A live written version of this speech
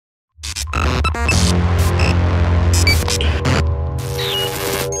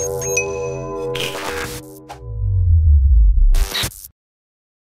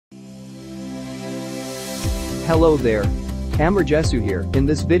Hello there. Amorjesu here. In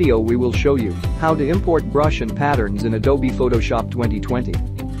this video we will show you how to import brush and patterns in Adobe Photoshop 2020.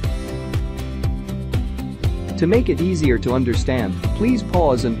 To make it easier to understand, please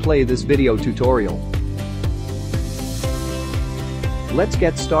pause and play this video tutorial. Let's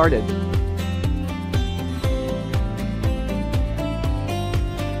get started.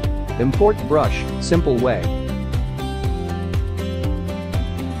 Import brush, simple way.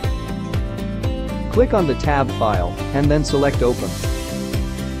 Click on the tab file and then select Open.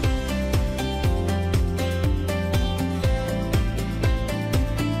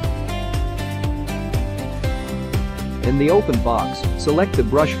 In the Open box, select the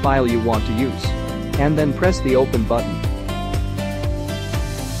brush file you want to use and then press the Open button.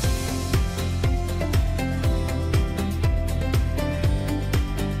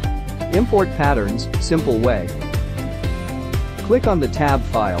 Import patterns, simple way. Click on the tab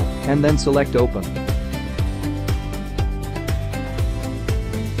file and then select Open.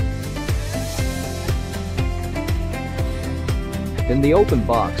 In the Open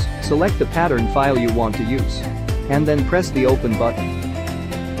box, select the pattern file you want to use and then press the Open button.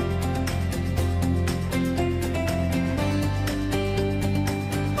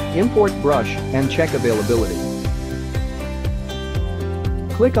 Import brush and check availability.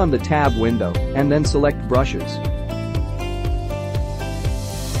 Click on the tab window and then select Brushes.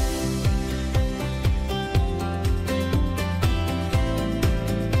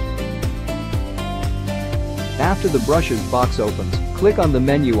 After the Brushes box opens, click on the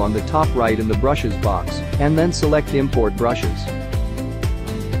menu on the top right in the Brushes box and then select Import Brushes.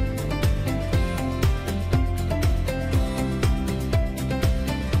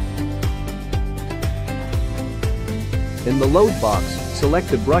 In the Load box, select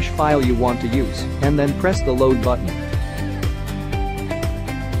the brush file you want to use and then press the Load button.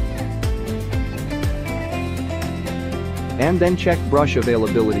 And then check brush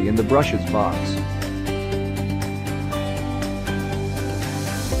availability in the Brushes box.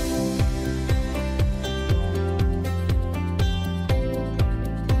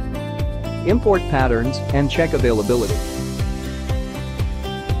 Import patterns and check availability.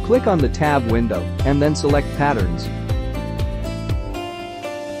 Click on the tab window and then select Patterns.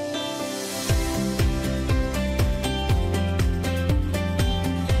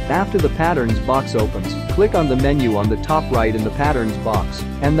 After the Patterns box opens, click on the menu on the top right in the Patterns box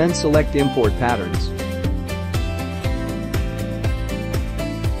and then select Import Patterns.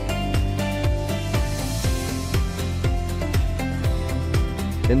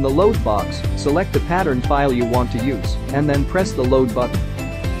 In the Load box, select the pattern file you want to use and then press the Load button.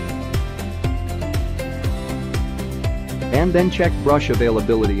 And then check brush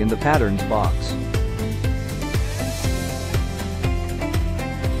availability in the Patterns box.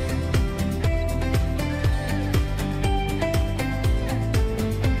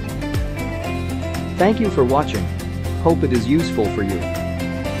 Thank you for watching. Hope it is useful for you.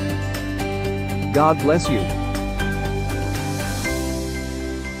 God bless you.